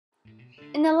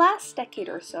In the last decade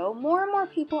or so, more and more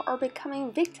people are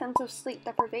becoming victims of sleep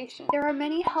deprivation. There are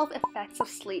many health effects of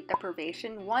sleep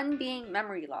deprivation, one being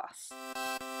memory loss.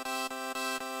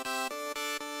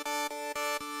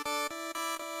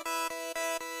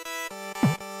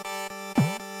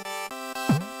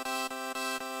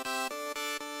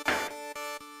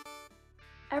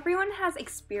 Everyone has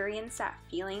experienced that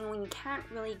feeling when you can't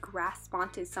really grasp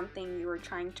onto something you were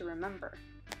trying to remember.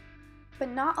 But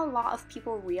not a lot of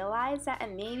people realize that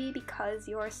it may be because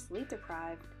you are sleep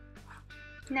deprived.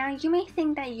 Now, you may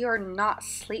think that you're not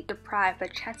sleep deprived,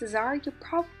 but chances are you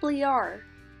probably are.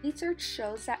 Research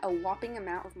shows that a whopping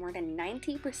amount of more than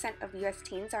 90% of US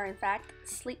teens are in fact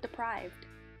sleep deprived.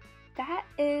 That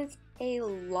is a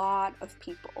lot of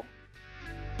people.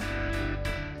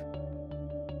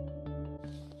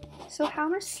 So how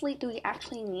much sleep do we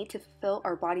actually need to fulfill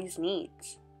our body's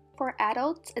needs? For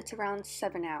adults, it's around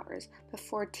 7 hours, but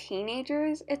for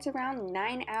teenagers, it's around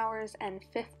 9 hours and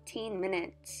 15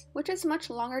 minutes, which is much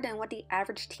longer than what the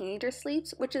average teenager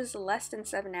sleeps, which is less than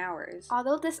 7 hours.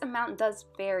 Although this amount does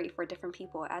vary for different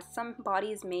people, as some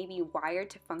bodies may be wired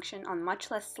to function on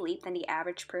much less sleep than the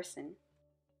average person.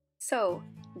 So,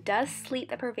 does sleep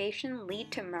deprivation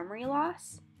lead to memory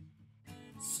loss?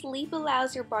 Sleep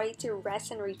allows your body to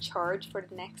rest and recharge for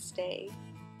the next day.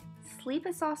 Sleep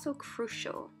is also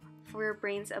crucial for your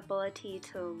brain's ability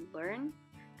to learn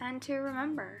and to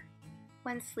remember.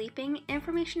 When sleeping,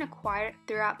 information acquired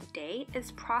throughout the day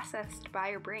is processed by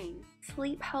your brain.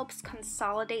 Sleep helps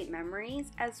consolidate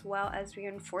memories as well as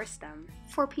reinforce them.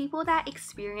 For people that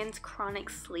experience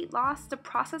chronic sleep loss, the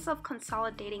process of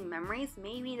consolidating memories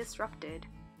may be disrupted.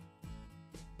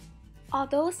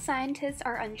 Although scientists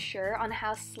are unsure on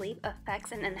how sleep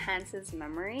affects and enhances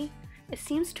memory, it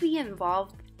seems to be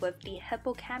involved with the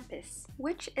hippocampus,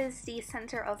 which is the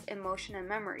center of emotion and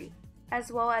memory,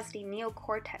 as well as the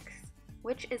neocortex,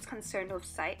 which is concerned with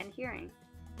sight and hearing.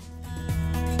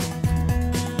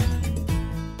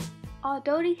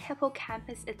 Although the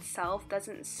hippocampus itself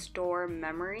doesn't store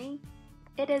memory,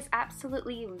 it is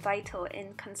absolutely vital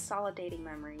in consolidating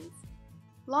memories.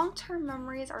 Long-term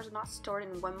memories are not stored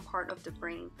in one part of the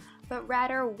brain, but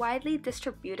rather widely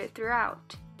distributed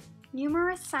throughout.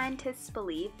 Numerous scientists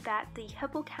believe that the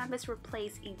hippocampus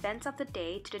replaces events of the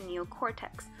day to the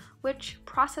neocortex, which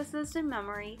processes the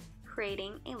memory,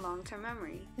 creating a long-term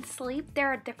memory. In sleep, there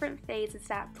are different phases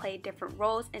that play different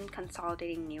roles in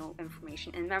consolidating new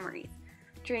information in memories.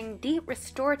 During deep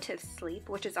restorative sleep,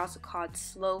 which is also called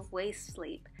slow wave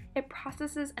sleep, it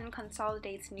processes and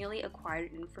consolidates newly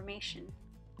acquired information.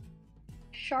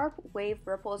 Sharp wave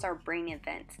ripples are brain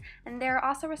events, and they are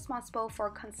also responsible for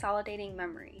consolidating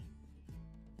memory.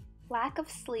 Lack of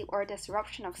sleep or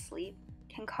disruption of sleep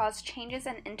can cause changes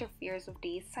and interferes with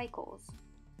these cycles.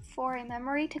 For a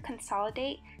memory to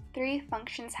consolidate, 3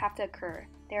 functions have to occur.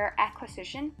 There are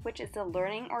acquisition, which is the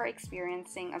learning or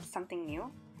experiencing of something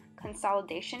new,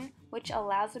 consolidation, which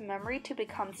allows the memory to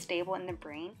become stable in the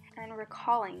brain, and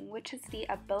recalling, which is the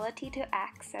ability to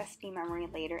access the memory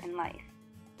later in life.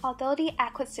 Although the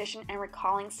acquisition and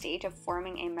recalling stage of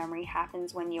forming a memory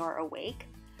happens when you are awake,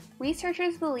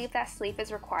 researchers believe that sleep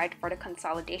is required for the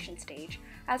consolidation stage,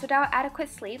 as without adequate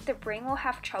sleep, the brain will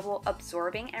have trouble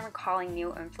absorbing and recalling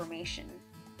new information.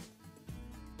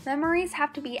 Memories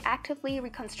have to be actively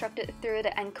reconstructed through the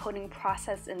encoding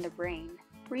process in the brain.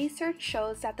 Research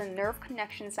shows that the nerve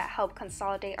connections that help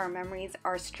consolidate our memories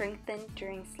are strengthened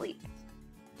during sleep.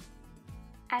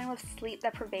 And with sleep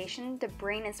deprivation, the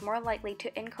brain is more likely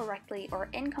to incorrectly or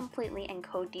incompletely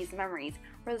encode these memories,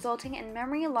 resulting in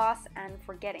memory loss and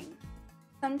forgetting.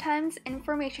 Sometimes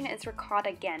information is recalled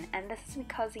again, and this is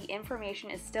because the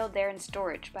information is still there in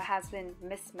storage but has been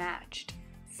mismatched.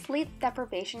 Sleep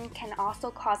deprivation can also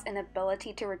cause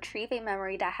inability to retrieve a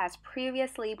memory that has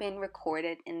previously been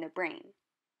recorded in the brain.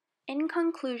 In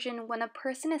conclusion, when a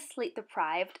person is sleep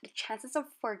deprived, the chances of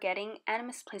forgetting and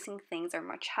misplacing things are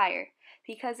much higher,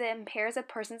 because it impairs a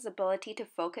person's ability to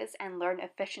focus and learn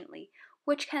efficiently,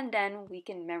 which can then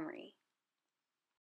weaken memory.